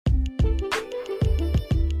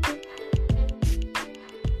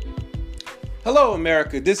Hello,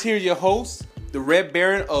 America. This here your host, the Red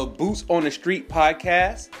Baron of Boots on the Street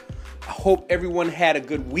podcast. I hope everyone had a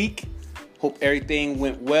good week. Hope everything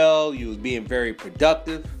went well. You was being very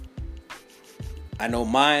productive. I know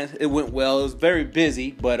mine, it went well. It was very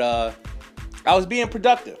busy, but I was being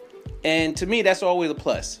productive. And to me, that's always a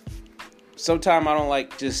plus. Sometimes I don't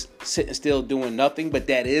like just sitting still doing nothing, but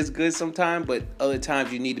that is good sometimes. But other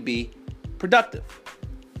times you need to be productive.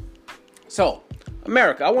 So,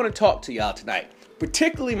 America, I want to talk to y'all tonight,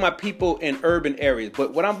 particularly my people in urban areas.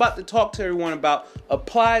 But what I'm about to talk to everyone about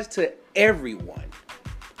applies to everyone,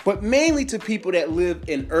 but mainly to people that live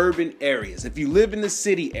in urban areas. If you live in the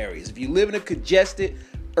city areas, if you live in a congested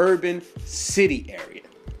urban city area.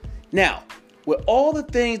 Now, with all the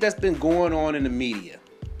things that's been going on in the media,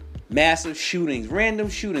 massive shootings, random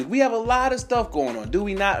shootings, we have a lot of stuff going on. Do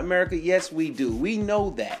we not, America? Yes, we do. We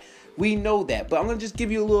know that. But I'm going to just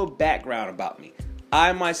give you a little background about me.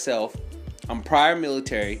 I myself, I'm prior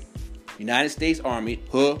military, United States Army,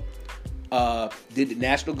 did the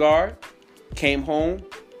National Guard, came home,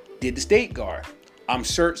 did the State Guard. I'm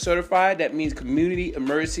CERT certified. That means Community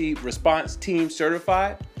Emergency Response Team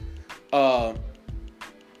certified. That's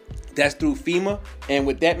through FEMA. And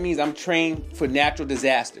what that means, I'm trained for natural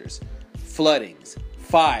disasters, floodings,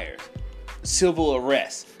 fires, civil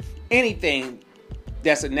arrests, anything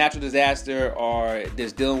that's a natural disaster or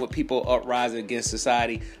that's dealing with people uprising against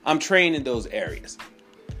society. I'm trained in those areas.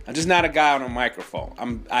 I'm just not a guy on a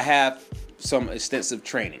microphone. I have some extensive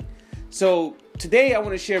training. So today I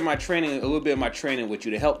want to share a little bit of my training with you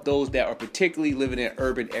to help those that are particularly living in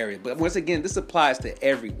urban areas. But once again, this applies to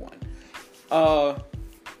everyone. I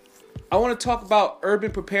want to talk about urban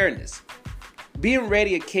preparedness. Being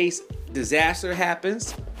ready in case disaster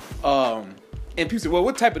happens. And people say, well,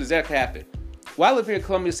 what type of disaster happened? Well, I live here in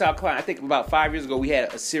Columbia, South Carolina. I think about 5 years ago, we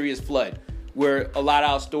had a serious flood where a lot of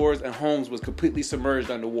our stores and homes was completely submerged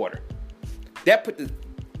underwater. That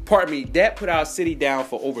put our city down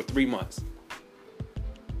for over 3 months.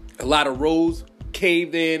 A lot of roads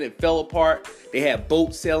caved in and fell apart. They had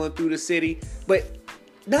boats sailing through the city. But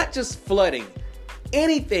not just flooding.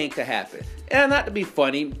 Anything could happen. And not to be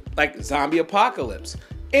funny, like zombie apocalypse.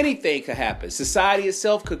 Anything could happen. Society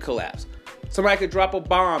itself could collapse. Somebody could drop a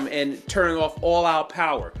bomb and turn off all our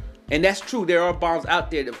power. And that's true. There are bombs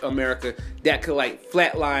out there in America that could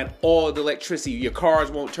flatline all the electricity. Your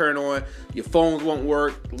cars won't turn on. Your phones won't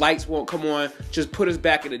work. Lights won't come on. Just put us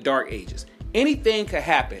back in the dark ages. Anything could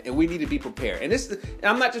happen and we need to be prepared. And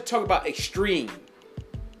I'm not just talking about extreme.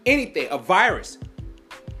 Anything. A virus.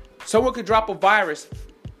 Someone could drop a virus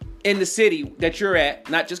in the city that you're at.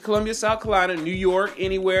 Not just Columbia, South Carolina, New York,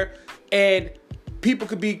 anywhere. And people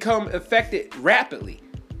could become affected rapidly.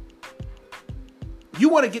 You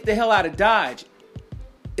want to get the hell out of Dodge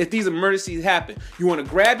if these emergencies happen. You want to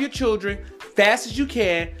grab your children fast as you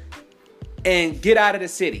can and get out of the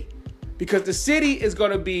city. Because the city is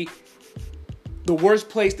going to be the worst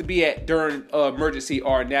place to be at during an emergency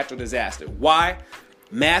or a natural disaster. Why?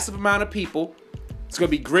 Massive amount of people. It's going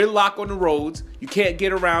to be gridlock on the roads. You can't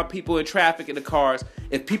get around people in traffic in the cars.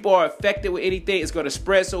 If people are affected with anything, it's going to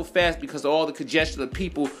spread so fast because of all the congestion of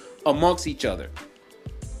people amongst each other.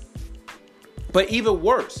 But even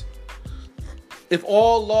worse, if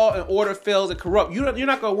all law and order fails and corrupt, you're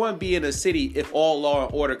not going to want to be in a city if all law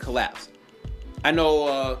and order collapse. I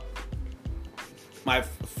know my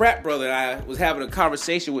frat brother and I was having a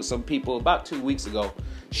conversation with some people about 2 weeks ago.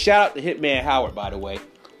 Shout out to Hitman Howard, by the way.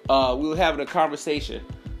 We were having a conversation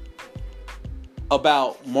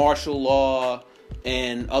about martial law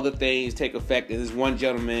and other things take effect. And this one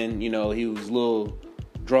gentleman, he was a little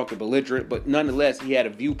drunk and belligerent, but nonetheless, he had a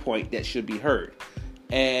viewpoint that should be heard.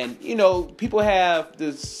 And, people have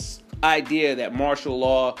this idea that martial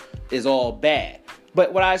law is all bad.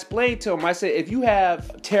 But what I explained to him, I said, if you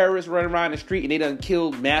have terrorists running around the street and they done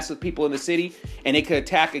killed massive people in the city and they could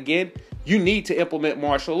attack again, you need to implement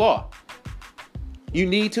martial law. You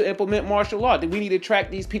need to implement martial law. We need to track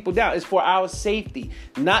these people down. It's for our safety,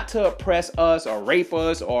 not to oppress us or rape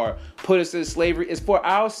us or put us in slavery. It's for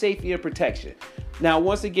our safety and protection. Now,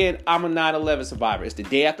 once again, I'm a 9/11 survivor. It's the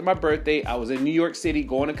day after my birthday. I was in New York City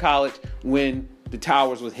going to college when the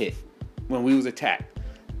towers was hit, when we was attacked.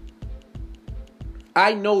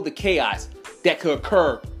 I know the chaos that could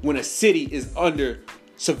occur when a city is under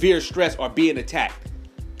severe stress or being attacked.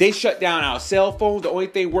 They shut down our cell phones. The only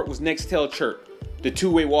thing worked was Nextel Chirp. The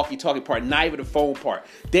two-way walkie-talkie part, not even the phone part.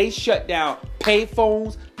 They shut down pay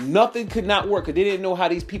phones. Nothing could not work because they didn't know how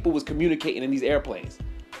these people was communicating in these airplanes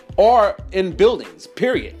or in buildings,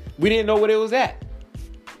 period. We didn't know what it was at.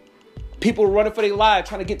 People were running for their lives,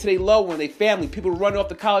 trying to get to their loved one, their family. People were running off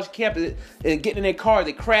the college campus and getting in their cars.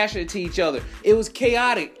 They crashing into each other. It was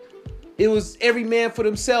chaotic. It was every man for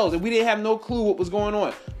themselves, and we didn't have no clue what was going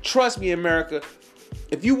on. Trust me, America,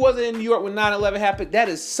 if you wasn't in New York when 9/11 happened, that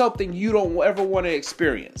is something you don't ever want to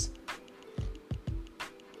experience.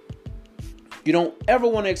 You don't ever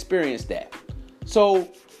want to experience that. So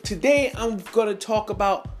today I'm going to talk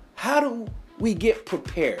about how do we get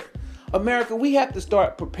prepared. America, we have to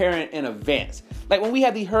start preparing in advance. Like when we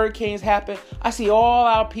have these hurricanes happen, I see all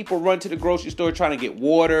our people run to the grocery store trying to get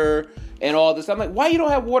water and all this. I'm like, why you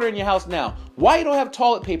don't have water in your house now? Why you don't have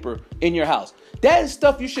toilet paper in your house? That is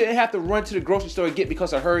stuff you shouldn't have to run to the grocery store and get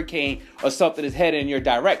because a hurricane or something is headed in your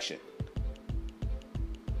direction.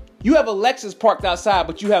 You have a Lexus parked outside,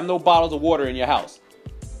 but you have no bottles of water in your house.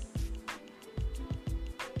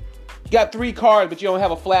 You got 3 cars, but you don't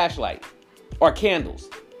have a flashlight or candles.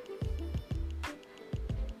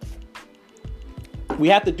 We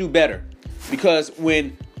have to do better because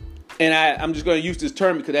I'm just going to use this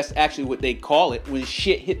term because that's actually what they call it, when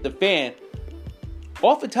shit hit the fan,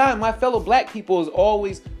 oftentimes my fellow black people is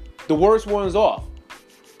always the worst ones off.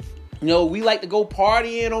 You know, we like to go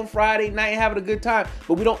partying on Friday night and having a good time,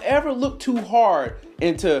 but we don't ever look too hard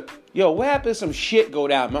into, what happens if some shit go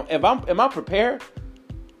down? Am I prepared?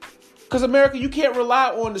 Because America, you can't rely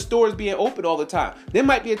on the stores being open all the time. There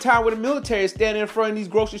might be a time where the military is standing in front of these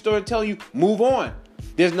grocery stores and telling you, move on.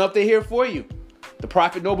 There's nothing here for you. The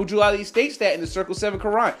Prophet Noble Drew Ali states that in the Circle 7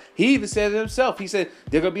 Quran. He even said it himself. He said,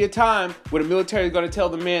 there's going to be a time where the military is going to tell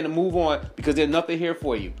the man to move on because there's nothing here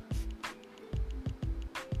for you.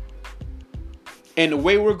 And the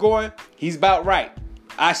way we're going, he's about right.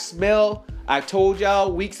 I told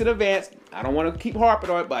y'all weeks in advance, I don't want to keep harping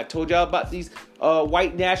on it, but I told y'all about these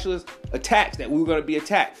white nationalist attacks that we were going to be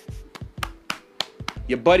attacked.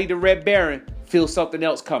 Your buddy, the Red Baron, feels something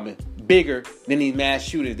else coming, bigger than these mass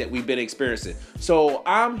shootings that we've been experiencing. So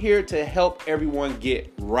I'm here to help everyone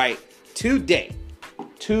get right today.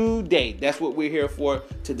 That's what we're here for,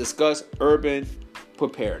 to discuss urban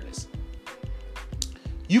preparedness.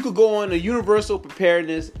 You could go on the Universal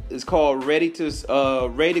Preparedness. It's called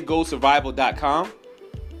readytogosurvival.com.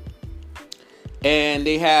 And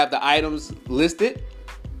they have the items listed.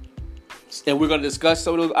 And we're going to discuss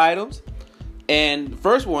some of those items. And the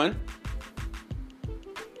first one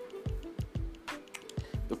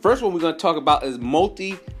we're going to talk about is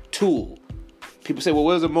multi-tool. People say, well,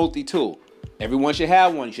 what is a multi-tool? Everyone should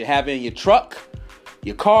have one. You should have it in your truck,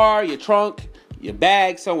 your car, your trunk, your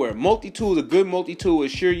bag, somewhere. Multi-tool is a good multi-tool.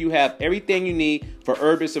 Ensure you have everything you need for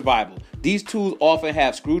urban survival. These tools often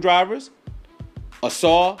have screwdrivers, a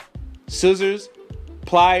saw, scissors,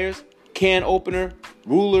 pliers, can opener,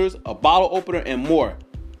 rulers, a bottle opener, and more.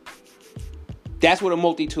 That's what a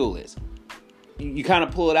multi-tool is. You kind of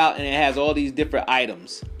pull it out and it has all these different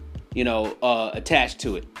items, attached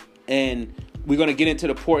to it. And we're going to get into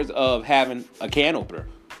the importance of having a can opener.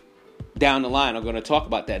 Down the line, I'm going to talk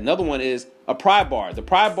about that. Another one is a pry bar. The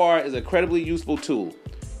pry bar is an incredibly useful tool.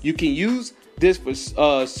 You can use this for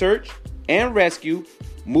search and rescue,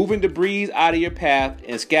 moving debris out of your path,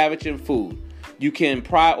 and scavenging food. You can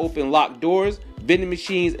pry open locked doors, vending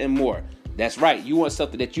machines, and more. That's right. You want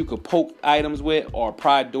something that you could poke items with or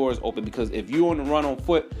pry doors open, because if you're on the run on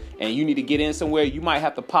foot and you need to get in somewhere, you might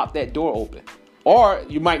have to pop that door open. Or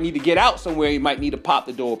you might need to get out somewhere. You might need to pop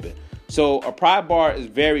the door open. So a pry bar is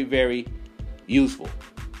very, very useful.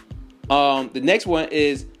 The next one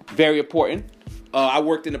is very important. I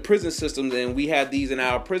worked in the prison systems, and we had these in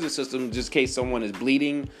our prison system just in case someone is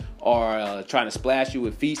bleeding or trying to splash you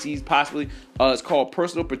with feces, possibly. It's called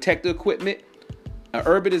personal protective equipment. An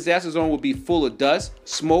urban disaster zone will be full of dust,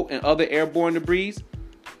 smoke, and other airborne debris.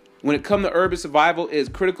 When it comes to urban survival, it is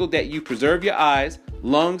critical that you preserve your eyes,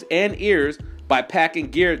 lungs, and ears by packing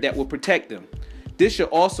gear that will protect them. This should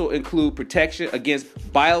also include protection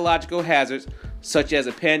against biological hazards such as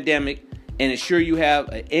a pandemic, and ensure you have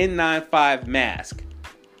an N95 mask.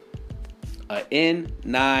 An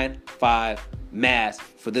N95 mask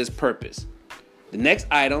for this purpose. The next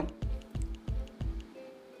item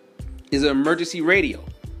is an emergency radio.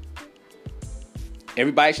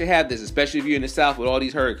 Everybody should have this, especially if you're in the South with all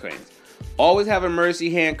these hurricanes. Always have an emergency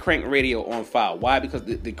hand crank radio on file. Why? Because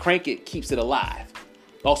the crank it keeps it alive.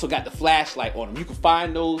 Also got the flashlight on them. You can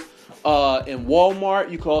find those in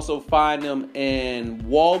Walmart. You can also find them in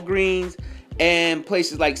Walgreens and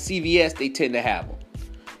places like CVS. They tend to have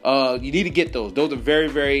them. You need to get those. Those are very,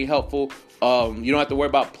 very helpful. You don't have to worry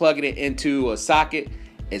about plugging it into a socket.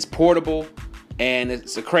 It's portable, and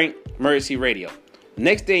it's a crank emergency radio. The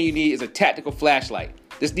next thing you need is a tactical flashlight.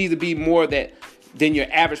 This needs to be more that than your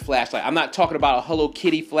average flashlight. I'm not talking about a Hello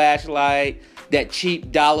Kitty flashlight, that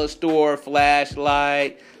cheap dollar store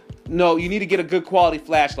flashlight. No, you need to get a good quality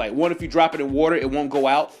flashlight. One, if you drop it in water, it won't go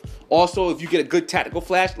out. Also, if you get a good tactical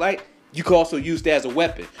flashlight, you can also use that as a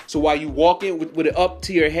weapon. So while you walk in with it up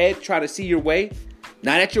to your head, trying to see your way,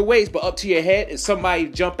 not at your waist, but up to your head, and somebody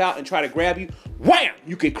jump out and try to grab you, wham!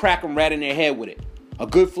 You can crack them right in their head with it. A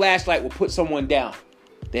good flashlight will put someone down.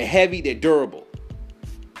 They're heavy, they're durable.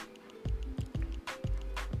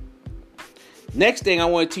 Next thing I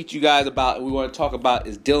want to teach you guys about, and we want to talk about,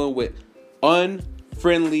 is dealing with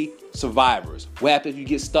unfriendly survivors. What happens if you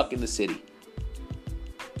get stuck in the city?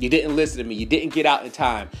 You didn't listen to me. You didn't get out in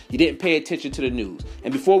time. You didn't pay attention to the news.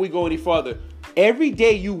 And before we go any further, every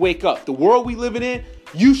day you wake up, the world we living in,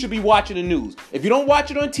 you should be watching the news. If you don't watch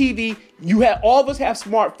it on TV, all of us have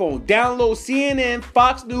smartphones. Download CNN,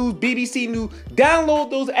 Fox News, BBC News. Download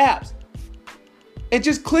those apps. And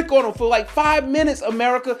just click on them for like 5 minutes,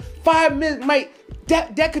 America. 5 minutes,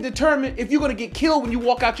 that could determine if you're going to get killed when you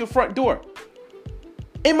walk out your front door.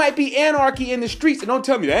 It might be anarchy in the streets. And don't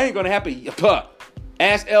tell me that ain't going to happen.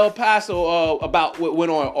 Ask El Paso about what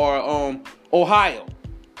went on, or Ohio.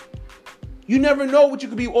 You never know what you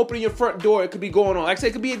could be opening your front door. It could be going on. Like I said,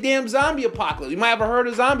 it could be a damn zombie apocalypse. You might have a herd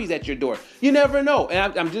of zombies at your door. You never know.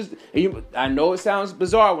 And I know it sounds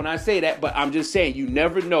bizarre when I say that, but I'm just saying you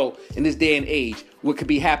never know in this day and age what could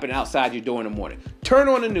be happening outside your door in the morning. Turn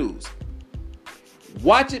on the news.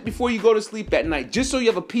 Watch it before you go to sleep at night, just so you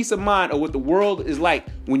have a peace of mind of what the world is like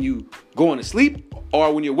when you going to sleep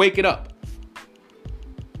or when you're waking up.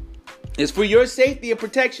 It's for your safety and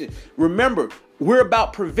protection. Remember, we're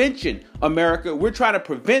about prevention, America. We're trying to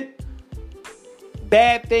prevent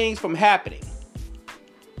bad things from happening.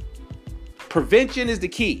 Prevention is the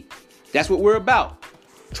key. That's what we're about.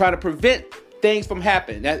 Trying to prevent things from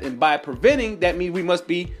happening. And by preventing, that means we must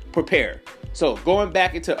be prepared. So going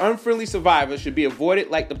back into unfriendly survivors should be avoided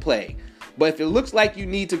like the plague. But if it looks like you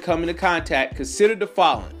need to come into contact, consider the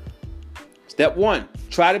following. Step 1,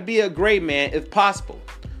 try to be a gray man if possible.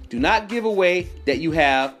 Do not give away that you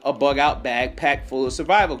have a bug-out bag packed full of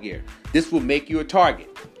survival gear. This will make you a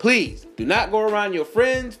target. Please, do not go around your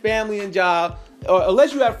friends, family, and job, or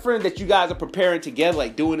unless you have friends that you guys are preparing together,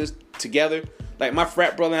 like doing this together. Like my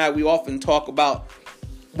frat brother and I, we often talk about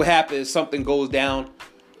what happens if something goes down.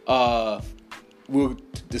 We'll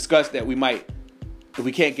discuss that we might, if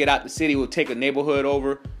we can't get out the city, we'll take a neighborhood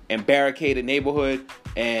over and barricade a neighborhood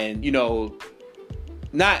and,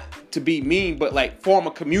 not to be mean, but like form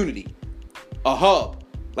a community, a hub.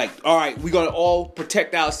 Like, all right, we're going to all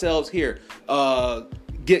protect ourselves here.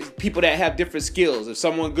 Get people that have different skills. If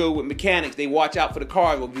someone good with mechanics, they watch out for the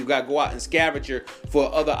car. We've got to go out and scavenge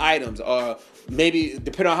for other items. Or maybe,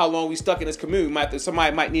 depending on how long we stuck in this community,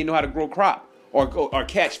 somebody might need to know how to grow crop or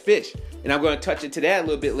catch fish. And I'm going to touch into that a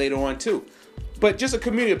little bit later on too. But just a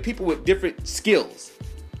community of people with different skills.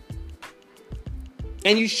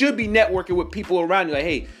 And you should be networking with people around you. Like,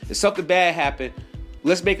 hey, if something bad happened,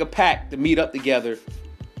 let's make a pact to meet up together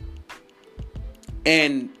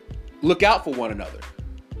and look out for one another.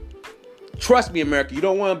 Trust me, America, you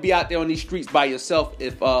don't want to be out there on these streets by yourself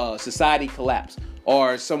if society collapsed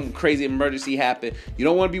or some crazy emergency happened. You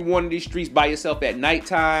don't want to be wandering these streets by yourself at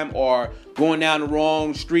nighttime or going down the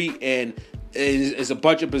wrong street and it's a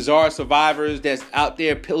bunch of bizarre survivors that's out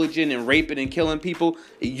there pillaging and raping and killing people.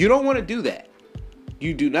 You don't want to do that.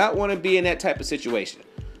 You do not want to be in that type of situation.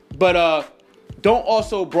 But don't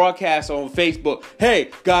also broadcast on Facebook, hey,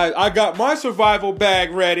 guys, I got my survival bag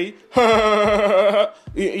ready. or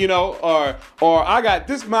I got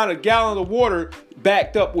this amount of gallons of water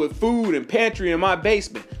backed up with food and pantry in my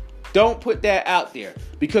basement. Don't put that out there.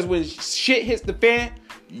 Because when shit hits the fan,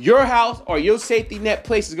 your house or your safety net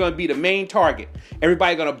place is going to be the main target.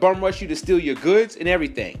 Everybody going to bum rush you to steal your goods and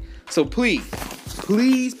everything. So please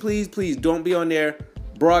don't be on there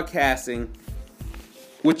broadcasting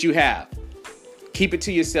what you have. Keep it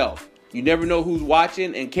to yourself. You never know who's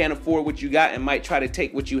watching and can't afford what you got and might try to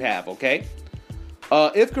take what you have, okay?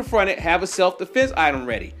 If confronted, have a self-defense item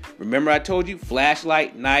ready. Remember I told you,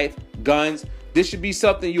 flashlight, knife, guns. This should be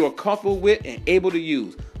something you are comfortable with and able to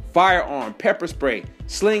use. Firearm, pepper spray,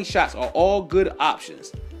 slingshots are all good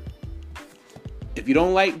options. If you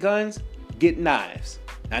don't like guns, get knives.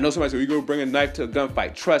 I know somebody said, you're going to bring a knife to a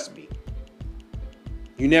gunfight. Trust me.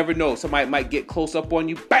 You never know. Somebody might get close up on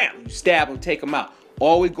you. Bam! You stab them, take them out.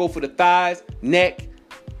 Always go for the thighs, neck,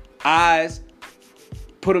 eyes.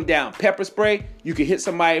 Put them down. Pepper spray, you can hit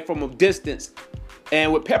somebody from a distance.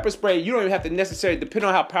 And with pepper spray, you don't even have to necessarily, depending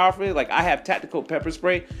on how powerful it is, like I have tactical pepper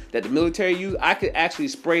spray that the military use. I could actually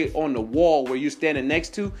spray it on the wall where you're standing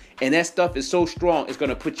next to, and that stuff is so strong, it's going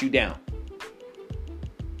to put you down.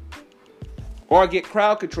 or get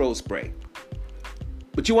crowd control spray.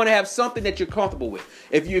 But you want to have something that you're comfortable with.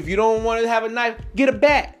 If you don't want to have a knife, get a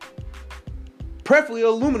bat. Preferably an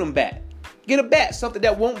aluminum bat. Get a bat, something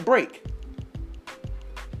that won't break.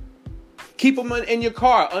 Keep them in your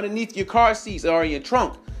car, underneath your car seats or in your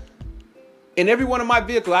trunk. In every one of my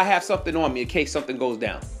vehicles, I have something on me in case something goes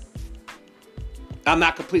down. I'm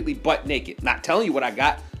not completely butt naked. Not telling you what I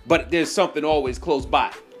got, but there's something always close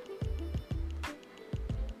by.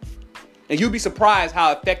 And you'll be surprised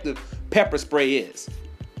how effective pepper spray is.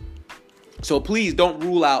 So please don't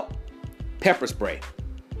rule out pepper spray.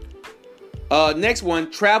 Next one,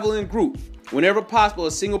 travel in group. Whenever possible,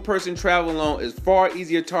 a single person travel alone is far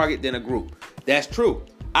easier target than a group. That's true.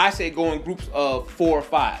 I say go in groups of 4 or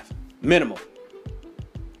 5. Minimum.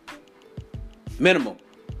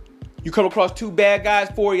 You come across 2 bad guys,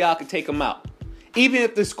 4 of y'all can take them out. Even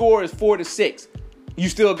if the score is 4-6, you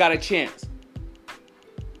still got a chance.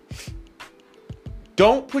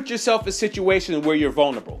 Don't put yourself in situations where you're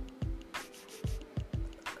vulnerable.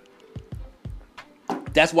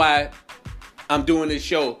 That's why I'm doing this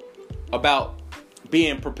show about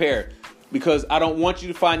being prepared, because I don't want you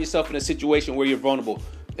to find yourself in a situation where you're vulnerable.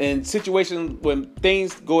 In situations when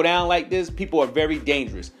things go down like this, people are very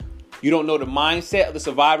dangerous. You don't know the mindset of the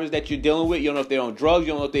survivors that you're dealing with. You don't know if they're on drugs.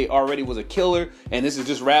 You don't know if they already was a killer and this is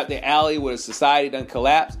just right up their alley where society done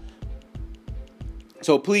collapsed.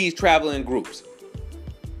 So please travel in groups.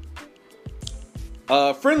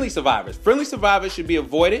 Friendly survivors. Friendly survivors should be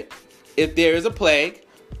avoided if there is a plague.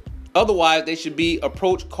 Otherwise, they should be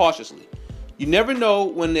approached cautiously. You never know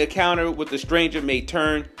when the encounter with a stranger may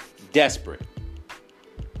turn desperate.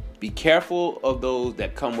 Be careful of those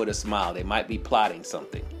that come with a smile. They might be plotting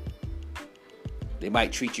something. They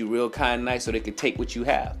might treat you real kind and nice so they can take what you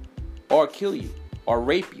have, or kill you, or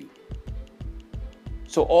rape you.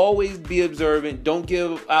 So always be observant. Don't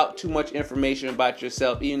give out too much information about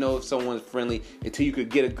yourself, even though if someone's friendly, until you could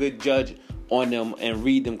get a good judge on them and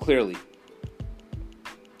read them clearly.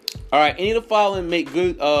 All right, any of the following make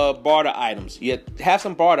good barter items. You have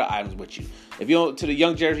some barter items with you. If you don't, to the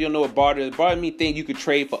young generation, you don't know what barter is. Barter means things you could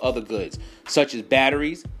trade for other goods, such as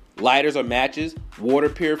batteries, lighters or matches, water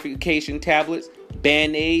purification tablets,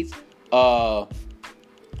 Band-Aids,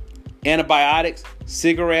 antibiotics,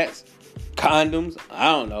 cigarettes, condoms.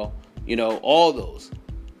 I don't know. You know, all those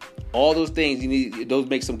things you need. Those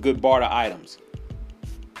make some good barter items.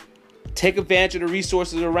 Take advantage of the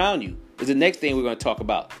resources around you is the next thing we're going to talk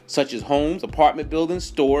about, such as homes, apartment buildings,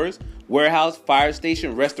 stores, warehouse, fire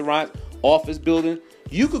station, restaurants, office buildings.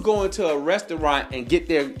 You could go into a restaurant and get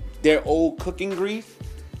their old cooking grease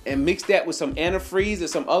and mix that with some antifreeze and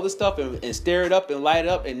some other stuff and stir it up and light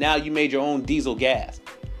it up, and now you made your own diesel gas.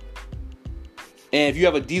 And if you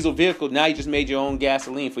have a diesel vehicle, now you just made your own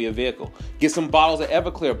gasoline for your vehicle. Get some bottles of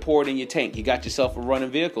Everclear, pour it in your tank. You got yourself a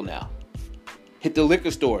running vehicle now. Hit the liquor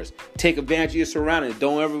stores. Take advantage of your surroundings.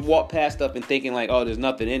 Don't ever walk past stuff and thinking like, oh, there's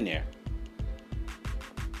nothing in there.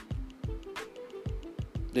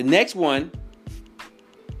 The next one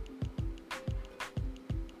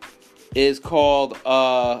is called,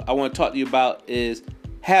 I want to talk to you about is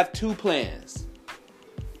have 2 plans.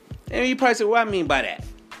 And you probably say, what do I mean by that?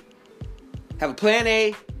 Have a plan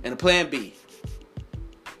A and a plan B.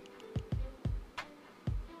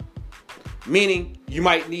 Meaning you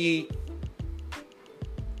might need,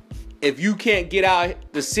 if you can't get out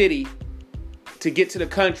the city to get to the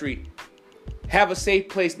country, have a safe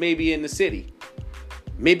place maybe in the city.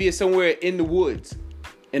 Maybe it's somewhere in the woods,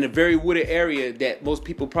 in a very wooded area that most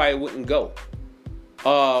people probably wouldn't go.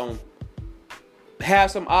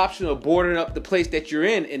 Have some option of boarding up the place that you're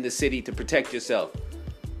in the city to protect yourself.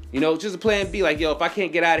 You know, just a plan B, like, yo, if I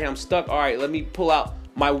can't get out of here, I'm stuck. All right, let me pull out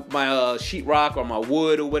my sheetrock or my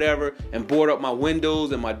wood or whatever and board up my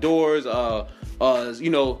windows and my doors.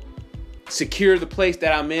 Secure the place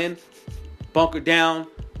that I'm in, bunker down,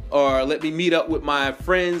 or let me meet up with my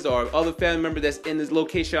friends or other family member that's in this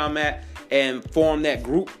location I'm at and form that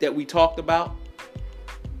group that we talked about.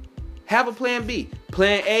 Have a plan B.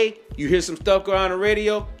 Plan A, you hear some stuff go on the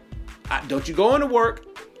radio. Don't you go into work.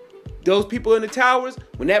 Those people in the towers,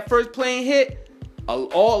 when that first plane hit, a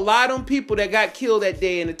lot of them people that got killed that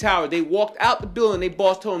day in the tower, they walked out the building. They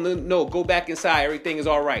boss told them, no, go back inside. Everything is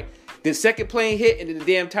all right. The second plane hit and then the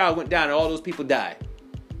damn tower went down and all those people died.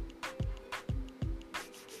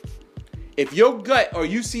 If your gut or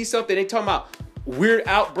you see something, they talking about weird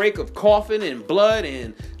outbreak of coughing and blood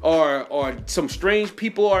and or some strange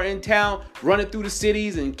people are in town running through the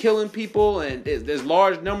cities and killing people and there's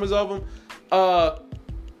large numbers of them,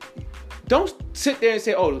 don't sit there and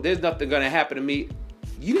say, oh, there's nothing going to happen to me.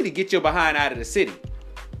 You need to get your behind out of the city.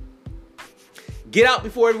 Get out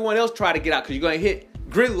before everyone else try to get out, because you're going to hit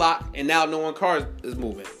gridlock, and now no one car is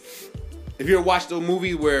moving. If you ever watched those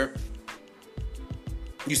movies where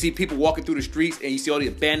you see people walking through the streets and you see all the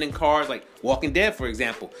abandoned cars, like Walking Dead, for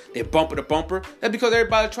example, they're bumper to bumper. That's because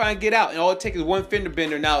everybody's trying to get out, and all it takes is one fender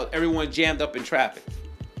bender. Now everyone's jammed up in traffic.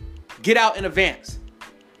 Get out in advance.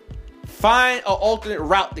 Find an alternate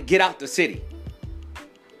route to get out the city.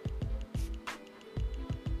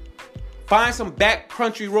 Find some back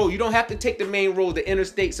country road. You don't have to take the main road, the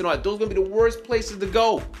interstates and all that. Those are going to be the worst places to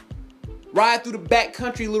go. Ride through the back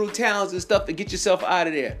country little towns and stuff to get yourself out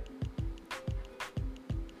of there.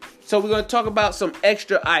 So we're going to talk about some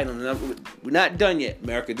extra items. Now, we're not done yet,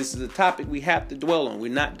 America. This is a topic we have to dwell on.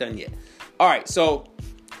 We're not done yet. All right, so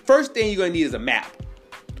first thing you're going to need is a map.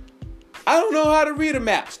 I don't know how to read a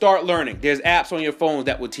map. Start learning. There's apps on your phones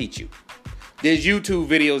that will teach you. There's YouTube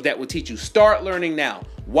videos that will teach you. Start learning now.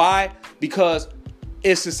 Why? Because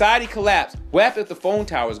if society collapses, what happens if the phone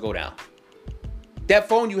towers go down? That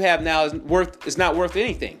phone you have now is not worth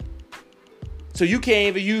anything. So you can't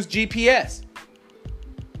even use GPS.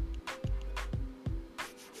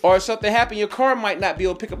 Or if something happened, your car might not be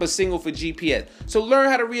able to pick up a signal for GPS. So learn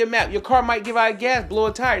how to read a map. Your car might give out gas, blow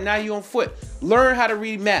a tire. Now you're on foot. Learn how to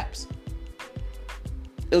read maps.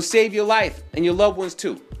 It'll save your life and your loved ones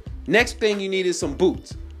too. Next thing you need is some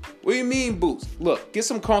boots. What do you mean boots? Look, get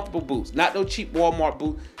some comfortable boots. Not no cheap Walmart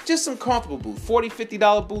boots. Just some comfortable boots. $40,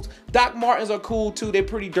 $50 boots. Doc Martens are cool too. They're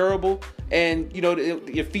pretty durable. And, you know,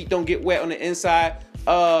 your feet don't get wet on the inside.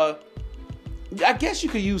 I guess you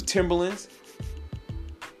could use Timberlands.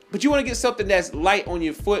 But you want to get something that's light on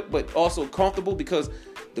your foot, but also comfortable, because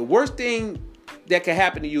the worst thing that can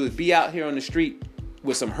happen to you is be out here on the street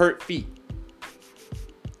with some hurt feet.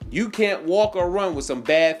 You can't walk or run with some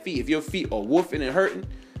bad feet if your feet are woofing and hurting.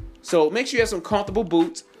 So make sure you have some comfortable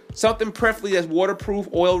boots, something preferably that's waterproof,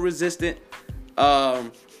 oil resistant.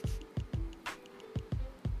 I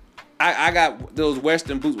got those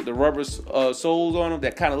Western boots with the rubber soles on them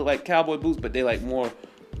that kind of look like cowboy boots, but they like more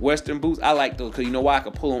Western boots. I like those because you know why? I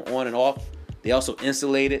can pull them on and off. They also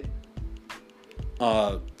insulated.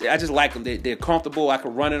 I just like them. They're comfortable. I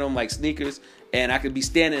can run in them like sneakers, and I could be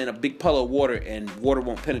standing in a big puddle of water and water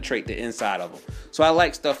won't penetrate the inside of them. So I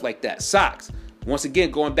like stuff like that. Socks. Once again,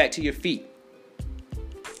 going back to your feet.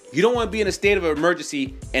 You don't want to be in a state of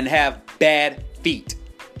emergency and have bad feet.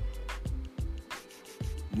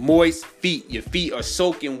 Moist feet. Your feet are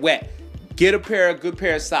soaking wet. Get a good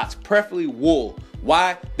pair of socks, preferably wool.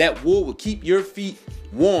 Why? That wool will keep your feet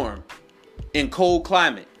warm in cold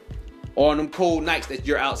climate or on them cold nights that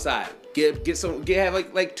you're outside. Have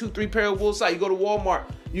like 2-3 pair of wool socks. You go to Walmart,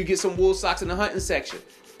 you get some wool socks in the hunting section.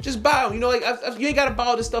 Just buy them. You know, like you ain't gotta buy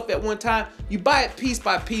all this stuff at one time. You buy it piece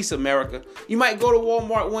by piece, America. You might go to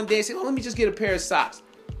Walmart one day and say, "Oh, let me just get a pair of socks."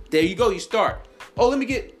 There you go. You start. Oh, let me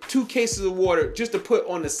get 2 cases of water just to put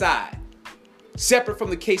on the side, separate from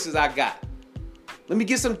the cases I got. Let me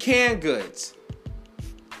get some canned goods.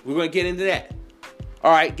 We're gonna get into that.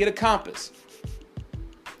 All right, get a compass.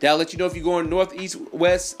 That'll let you know if you're going north, east,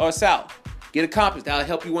 west, or south. Get a compass. That'll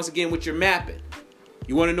help you once again with your mapping.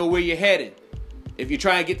 You want to know where you're heading. If you're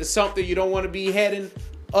trying to get to something, you don't want to be heading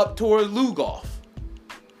up towards Lugoff.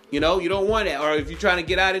 You know, you don't want that. Or if you're trying to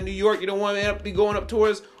get out of New York, you don't want to be going up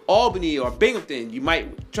towards Albany or Binghamton. You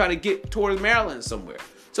might try to get towards Maryland somewhere.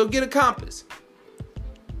 So get a compass.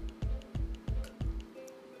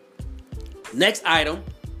 Next item,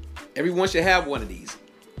 everyone should have one of these.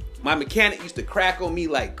 My mechanic used to crack on me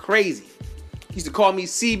like crazy. He used to call me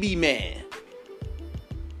CB man.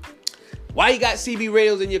 Why you got CB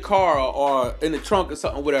radios in your car or in the trunk or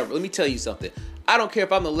something, whatever? Let me tell you something. I don't care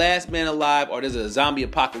if I'm the last man alive or there's a zombie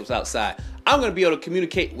apocalypse outside. I'm going to be able to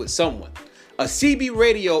communicate with someone. A CB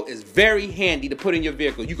radio is very handy to put in your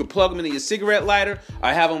vehicle. You can plug them into your cigarette lighter or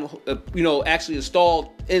have them, actually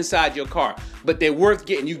installed inside your car. But they're worth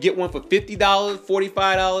getting. You get one for $50,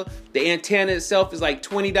 $45. The antenna itself is like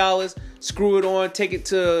 $20. Screw it on, take it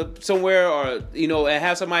to somewhere, or and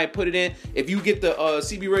have somebody put it in. If you get the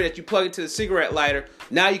CB radio that you plug into the cigarette lighter,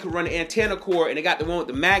 now you can run the antenna cord, and they got the one with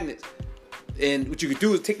the magnets. And what you can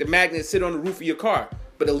do is take the magnet and sit on the roof of your car.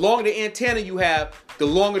 But the longer the antenna you have, the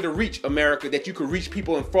longer the reach, America, that you can reach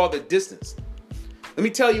people in farther distance. Let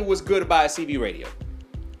me tell you what's good about a CB radio.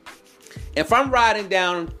 If I'm riding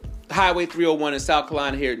down Highway 301 in South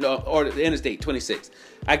Carolina here, or the Interstate 26,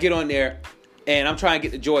 I get on there and I'm trying to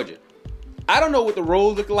get to Georgia. I don't know what the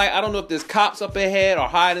roads look like. I don't know if there's cops up ahead or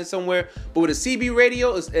hiding somewhere. But with a CB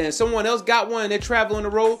radio and someone else got one and they're traveling the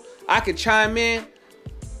road, I can chime in,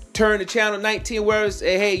 turn to channel 19 where it's,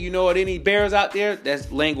 hey, are there any bears out there?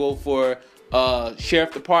 That's lingo for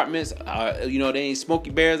sheriff departments, they ain't Smokey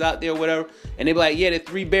Bears out there or whatever. And they be like, yeah, there are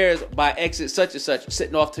 3 bears by exit such and such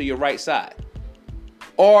sitting off to your right side.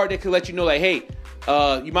 Or they could let you know, like, hey,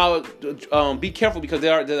 you might be careful because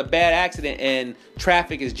there's a bad accident and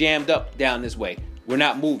traffic is jammed up down this way. We're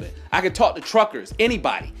not moving. I can talk to truckers,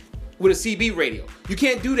 anybody, with a CB radio. You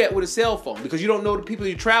can't do that with a cell phone because you don't know the people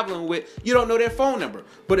you're traveling with. You don't know their phone number.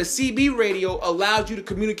 But a CB radio allows you to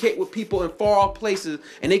communicate with people in far off places,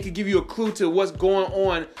 and they can give you a clue to what's going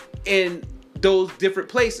on in those different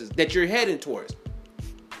places that you're heading towards.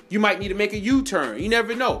 You might need to make a U-turn. You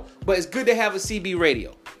never know. But it's good to have a CB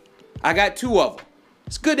radio. I got 2 of them.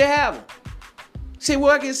 It's good to have them. Say,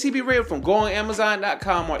 where I get a CB radio from? Go on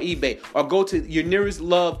Amazon.com or eBay, or go to your nearest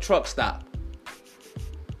Love truck stop.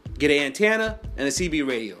 Get an antenna and a CB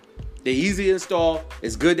radio. They're easy to install.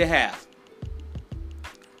 It's good to have.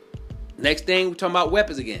 Next thing, we're talking about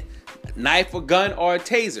weapons again. A knife, a gun, or a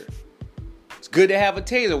taser. It's good to have a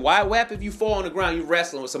taser. Why weapon if you fall on the ground, you're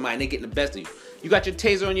wrestling with somebody and they're getting the best of you? You got your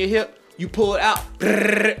taser on your hip, you pull it out,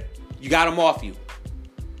 you got them off you.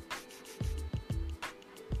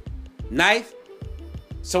 Knife,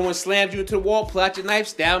 someone slams you into the wall, pull out your knife,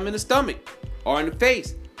 stab them in the stomach or in the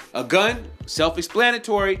face. A gun,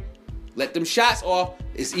 self-explanatory. Let them shots off.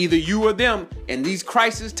 It's either you or them. In these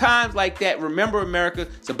crisis times like that, remember, America,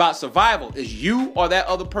 it's about survival. It's you or that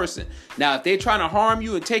other person. Now, if they're trying to harm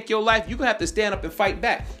you and take your life, you're going to have to stand up and fight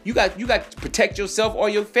back. You got to protect yourself or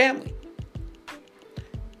your family.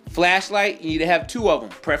 Flashlight, you need to have 2 of them.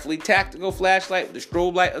 Preferably tactical flashlight with the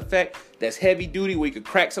strobe light effect. That's heavy duty where you can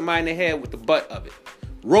crack somebody in the head with the butt of it.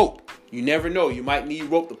 Rope, you never know. You might need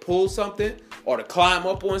rope to pull something or to climb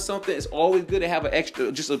up on something. It's always good to have an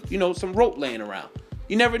extra, some rope laying around.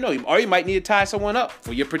 You never know. Or you might need to tie someone up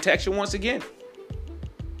for your protection once again.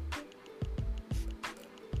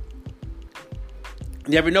 You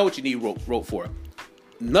never know what you need rope for.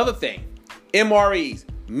 Another thing, MREs,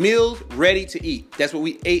 meals ready to eat. That's what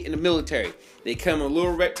we ate in the military. They come in a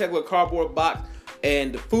little rectangular cardboard box,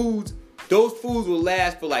 and those foods will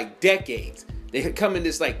last for like decades. They come in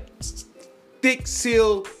this like thick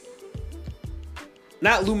sealed,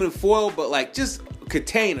 not aluminum foil, but like just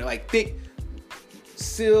container, like thick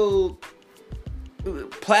sealed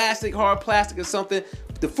plastic, hard plastic or something.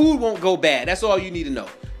 The food won't go bad. That's all you need to know.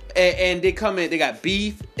 And they come in, they got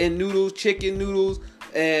beef and noodles, chicken noodles,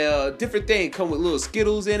 different things. Come with little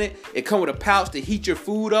Skittles in it. It come with a pouch to heat your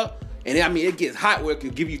food up. And it gets hot where it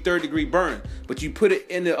could give you 3rd-degree burn. But you put it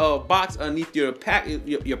in the box underneath your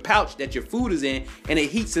pouch that your food is in, and it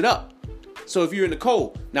heats it up. So if you're in the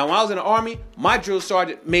cold. Now, when I was in the Army, my drill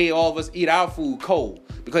sergeant made all of us eat our food cold.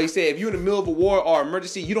 Because he said if you're in the middle of a war or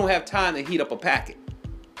emergency, you don't have time to heat up a packet.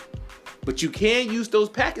 But you can use those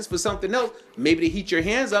packets for something else. Maybe to heat your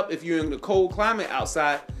hands up if you're in the cold climate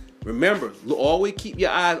outside. Remember, always keep your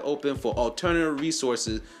eyes open for alternative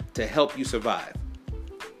resources to help you survive.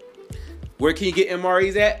 Where can you get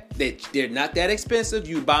MREs at? They're not that expensive.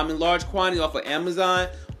 You buy them in large quantities off of Amazon,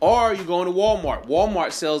 or you go into Walmart.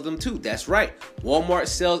 Walmart sells them too. That's right. Walmart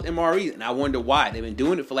sells MREs, and I wonder why. They've been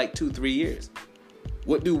doing it for like 2-3 years.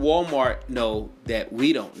 What do Walmart know that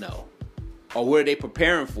we don't know? Or what are they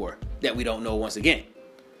preparing for that we don't know once again?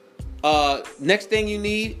 Next thing you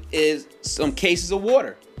need is some cases of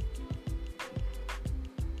water.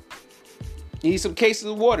 You need some cases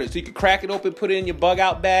of water so you can crack it open, put it in your bug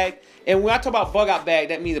out bag. And when I talk about bug out bag,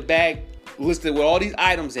 that means a bag listed with all these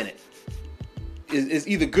items in it. It's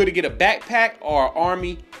either good to get a backpack or an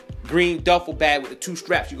Army green duffel bag with the 2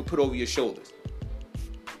 straps you can put over your shoulders.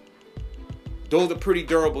 Those are pretty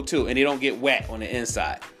durable too, and they don't get wet on the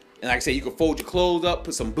inside. And like I said, you can fold your clothes up,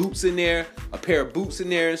 put some boots in there, a pair of boots in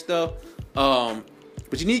there and stuff.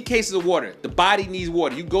 But you need cases of water. The body needs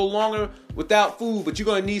water. You go longer without food, but you're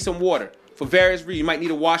going to need some water. For various reasons, you might need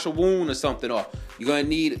to wash a wound or something off. You're going to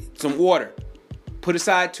need some water. Put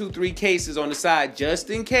aside 2-3 cases on the side just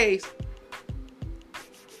in case.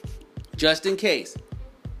 Just in case.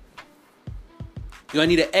 You're going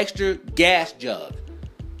to need an extra gas jug.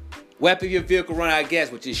 What if your vehicle run out of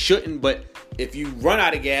gas, which it shouldn't, but if you run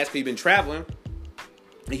out of gas because you've been traveling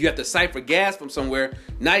and you have to siphon gas from somewhere,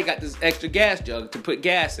 now you got this extra gas jug to put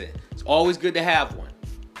gas in. It's always good to have one.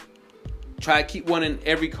 Try to keep one in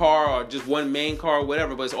every car or just one main car or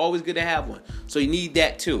whatever, but it's always good to have one. So you need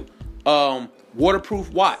that too.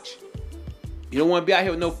 Waterproof watch. You don't want to be out here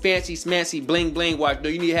with no fancy, smancy, bling, bling watch. No,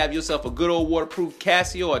 you need to have yourself a good old waterproof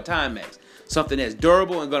Casio or Timex. Something that's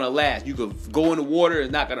durable and going to last. You could go in the water,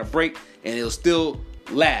 it's not going to break, and it'll still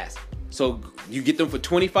last. So you get them for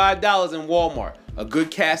 $25 in Walmart. A good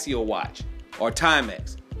Casio watch or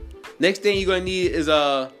Timex. Next thing you're going to need is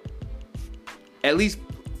at least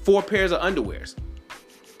 4 pairs of underwears.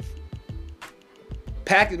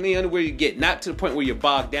 Pack as many underwear you get, not to the point where you're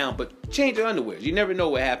bogged down, but change your underwears. You never know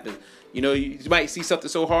what happens. You know, you might see something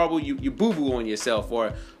so horrible, you boo-boo on yourself,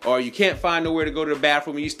 or you can't find nowhere to go to the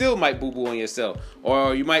bathroom, and you still might boo-boo on yourself,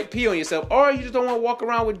 or you might pee on yourself, or you just don't want to walk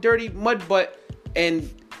around with dirty mud butt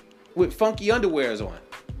and with funky underwears on,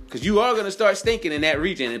 because you are going to start stinking in that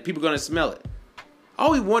region, and people are going to smell it. I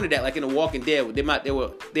always wondered that, like in The Walking Dead, they out there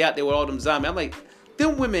with all them zombies. I'm like,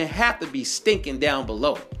 them women have to be stinking down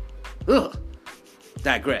below. Ugh.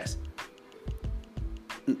 Digress.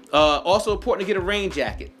 Also important to get a rain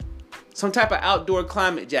jacket. Some type of outdoor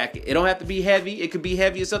climate jacket. It don't have to be heavy. It could be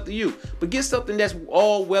heavy. It's up to you. But get something that's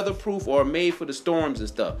all weatherproof or made for the storms and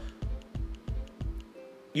stuff.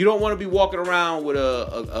 You don't want to be walking around with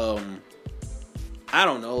I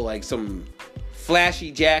don't know, like some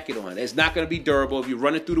flashy jacket on. It's not going to be durable. If you're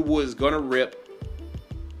running through the woods, it's going to rip.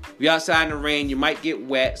 If you're outside in the rain, you might get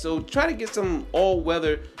wet. So try to get some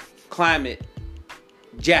all-weather climate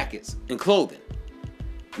jackets and clothing.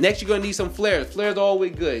 Next, you're going to need some flares. Flares are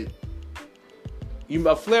always good.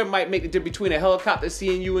 A flare might make the difference between a helicopter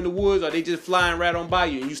seeing you in the woods or they just flying right on by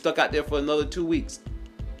you and you stuck out there for another 2 weeks.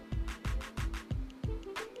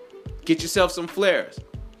 Get yourself some flares.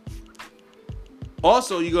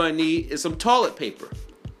 Also, you're going to need is some toilet paper.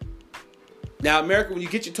 Now, America, when you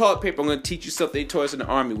get your toilet paper, I'm going to teach you something they taught us in the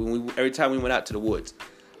Army every time we went out to the woods.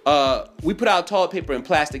 We put our toilet paper in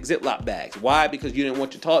plastic Ziploc bags. Why? Because you didn't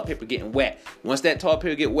want your toilet paper getting wet. Once that toilet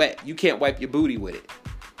paper get wet, you can't wipe your booty with it.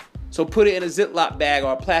 So put it in a Ziploc bag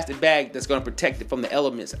or a plastic bag that's going to protect it from the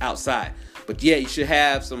elements outside. But yeah, you should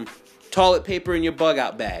have some toilet paper in your bug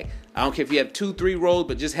out bag. I don't care if you have 2-3 rolls,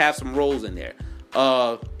 but just have some rolls in there.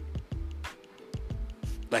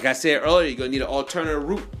 Like I said earlier, you're going to need an alternative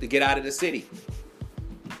route to get out of the city.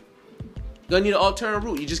 You're going to need an alternative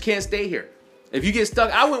route. You just can't stay here. If you get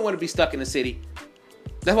stuck, I wouldn't want to be stuck in the city.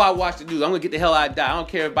 That's why I watch the news. I'm going to get the hell out of die. I don't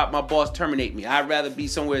care about my boss terminate me. I'd rather be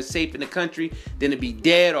somewhere safe in the country than to be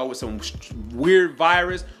dead or with some weird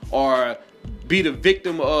virus or be the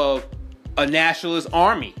victim of a nationalist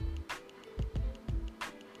army.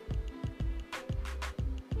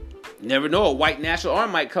 You never know. A white national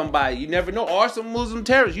army might come by. You never know. Or some Muslim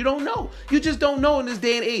terrorists. You don't know. You just don't know in this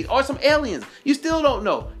day and age. Or some aliens. You still don't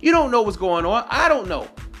know. You don't know what's going on. I don't know.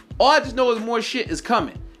 All I just know is more shit is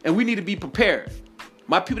coming. And we need to be prepared.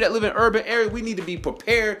 My people that live in urban areas, we need to be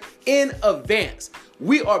prepared in advance.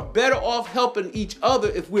 We are better off helping each other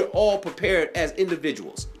if we're all prepared as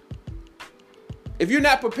individuals. If you're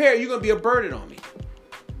not prepared, you're going to be a burden on me.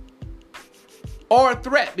 Or a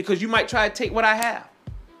threat because you might try to take what I have.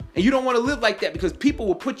 And you don't want to live like that because people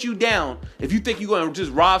will put you down if you think you're going to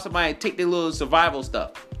just rob somebody and take their little survival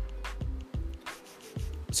stuff.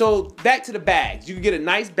 So back to the bags. You can get a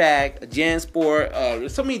nice bag, a JanSport.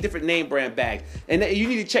 There's so many different name brand bags. And you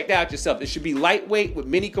need to check that out yourself. It should be lightweight with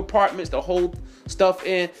many compartments to hold stuff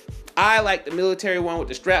in. I like the military one with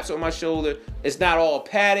the straps on my shoulder. It's not all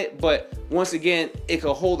padded, but once again, it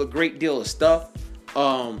can hold a great deal of stuff.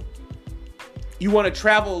 You want to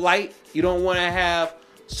travel light. You don't want to have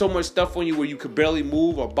so much stuff on you where you could barely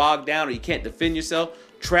move or bog down or you can't defend yourself.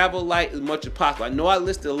 Travel light as much as possible. I know I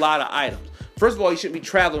listed a lot of items. First of all, you shouldn't be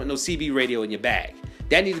traveling with no CB radio in your bag.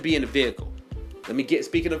 That needs to be in the vehicle.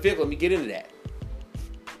 Speaking of vehicle, let me get into that.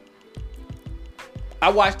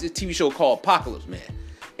 I watched this TV show called Apocalypse Man.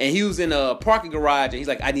 And he was in a parking garage and he's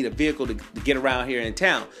like, I need a vehicle to get around here in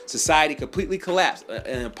town. Society completely collapsed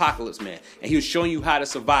in Apocalypse Man. And he was showing you how to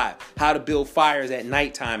survive, how to build fires at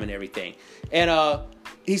nighttime and everything. And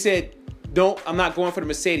he said, no, I'm not going for the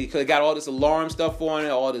Mercedes because it got all this alarm stuff on it,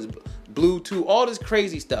 all this Bluetooth, all this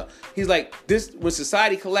crazy stuff. He's like, when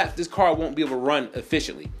society collapsed, this car won't be able to run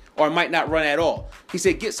efficiently, or it might not run at all. He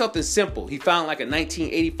said, get something simple. He found like a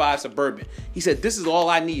 1985 Suburban. He said, this is all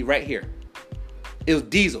I need right here. It was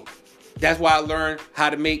diesel. That's why I learned how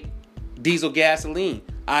to make diesel gasoline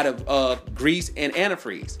out of grease and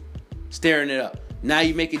antifreeze, stirring it up. Now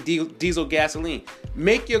you make diesel gasoline.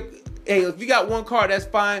 If you got one car, that's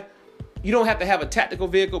fine. You don't have to have a tactical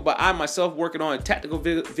vehicle, but I myself working on a tactical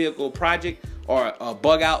vehicle project or a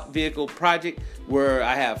bug out vehicle project where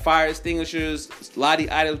I have fire extinguishers, a lot of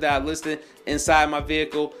the items that I listed inside my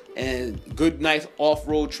vehicle, and good, nice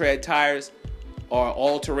off-road tread tires or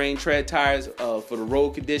all-terrain tread tires for the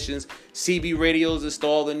road conditions. CB radios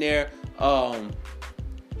installed in there. I'm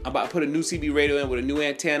about to put a new CB radio in with a new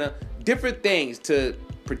antenna. Different things to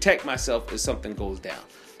protect myself if something goes down.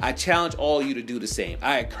 I challenge all of you to do the same.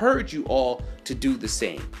 I encourage you all to do the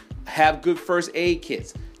same. Have good first aid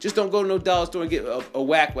kits. Just don't go to no dollar store and get a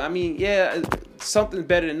whack one. I mean, yeah, something's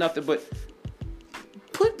better than nothing, but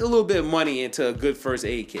put a little bit of money into a good first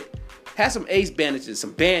aid kit. Have some ace bandages,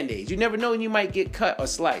 some band-aids. You never know when you might get cut or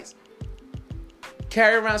sliced.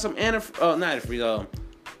 Carry around some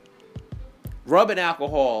rubbing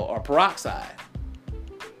alcohol or peroxide.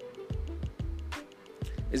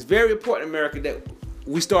 It's very important, America, that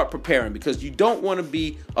we start preparing, because you don't want to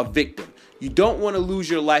be a victim. You don't want to lose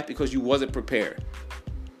your life because you wasn't prepared.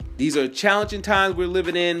 These are challenging times we're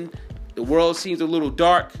living in. The world seems a little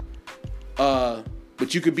dark, but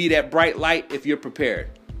you could be that bright light if you're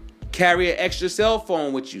prepared. Carry an extra cell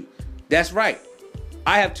phone with you. That's right.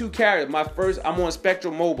 I have 2 carriers. I'm on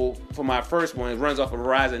Spectrum Mobile for my first one. It runs off a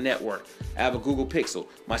Verizon network. I have a Google Pixel.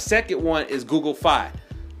 My second one is Google Fi.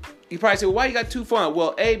 You probably say, well, why you got 2 phones?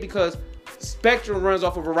 Well, because Spectrum runs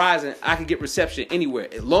off of Verizon, I can get reception anywhere.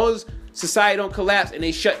 As long as society don't collapse and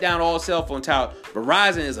they shut down all cell phone towers,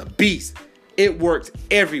 Verizon is a beast. It works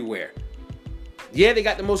everywhere. Yeah, they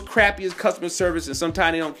got the most crappiest customer service, and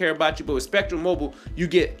sometimes they don't care about you, but with Spectrum Mobile, you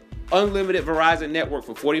get unlimited Verizon network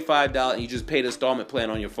for $45, and you just pay the installment plan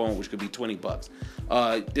on your phone, which could be $20.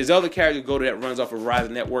 There's other carriers you go to that runs off of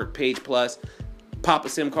Verizon network, Page Plus. Pop a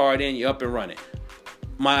SIM card in, you're up and running.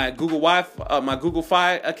 My Google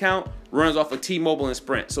Fi account runs off of T-Mobile and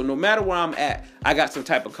Sprint. So no matter where I'm at, I got some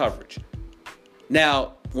type of coverage.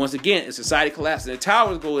 Now, once again, if society collapses and the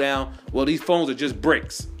towers go down, well, these phones are just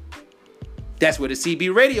bricks. That's where the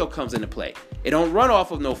CB radio comes into play. It don't run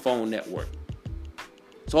off of no phone network.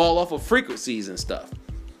 It's all off of frequencies and stuff.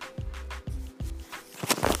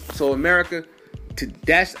 So America,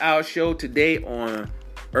 that's our show today on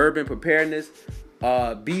urban preparedness.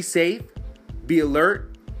 Be safe, be alert,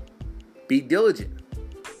 be diligent,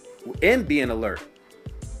 and being alert.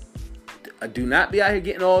 Do not be out here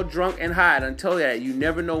getting all drunk and high. Until that, you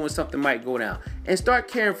never know when something might go down. And start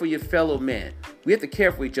caring for your fellow man. We have to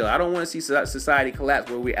care for each other. I don't want to see society collapse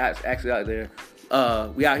where we actually out there.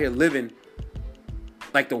 We out here living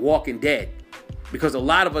like the Walking Dead, because a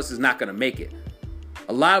lot of us is not going to make it.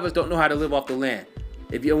 A lot of us don't know how to live off the land.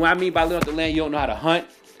 What I mean by living off the land, you don't know how to hunt.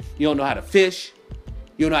 You don't know how to fish.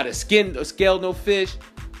 You don't know how to skin or scale no fish.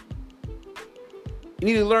 You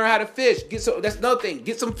need to learn how to fish. That's another thing.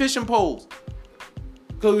 Get some fishing poles.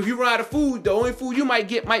 Because if you run out of food, the only food you might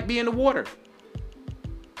get might be in the water.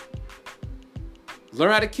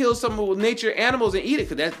 Learn how to kill some of nature animals and eat it.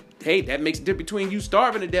 Because that makes a difference between you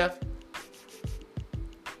starving to death.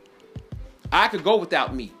 I could go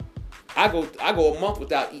without meat. I go a month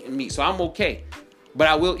without eating meat, so I'm okay. But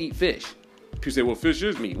I will eat fish. People say, well, fish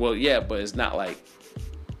is meat. Well, yeah, but it's not like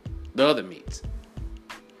the other meats.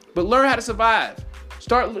 But learn how to survive.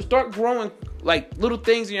 Start growing like little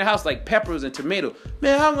things in your house, like peppers and tomatoes.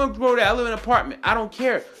 Man, how am I gonna grow that? I live in an apartment. I don't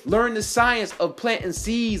care. Learn the science of planting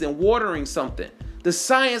seeds and watering something. The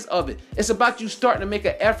science of it. It's about you starting to make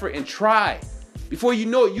an effort and try. Before you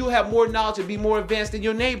know it, you'll have more knowledge and be more advanced than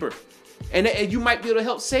your neighbor. And you might be able to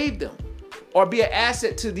help save them. Or be an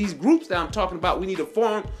asset to these groups that I'm talking about. We need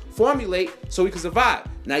to formulate so we can survive.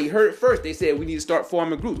 Now, you heard it first. They said we need to start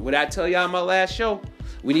forming groups. What did I tell y'all in my last show?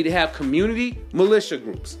 We need to have community militia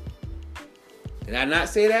groups. Did I not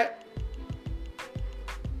say that?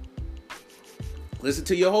 Listen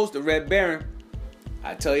to your host, the Red Baron.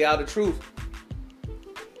 I tell y'all the truth.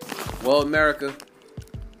 Well, America,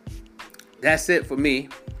 that's it for me.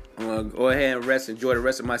 I'm going to go ahead and rest, enjoy the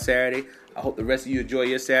rest of my Saturday. I hope the rest of you enjoy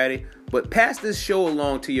your Saturday. But pass this show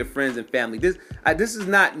along to your friends and family. This is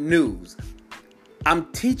not news.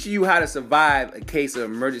 I'm teaching you how to survive a case of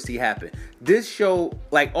emergency happen. This show,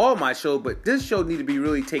 like all my shows, but this show need to be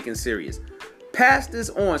really taken serious. Pass this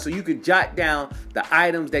on so you can jot down the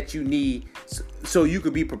items that you need so you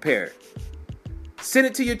can be prepared. Send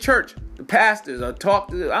it to your church, the pastors, or talk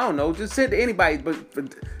to, I don't know, just send it to anybody,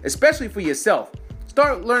 but especially for yourself.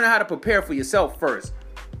 Start learning how to prepare for yourself first.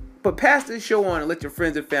 But pass this show on and let your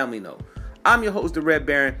friends and family know. I'm your host, the Red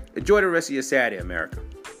Baron. Enjoy the rest of your Saturday, America.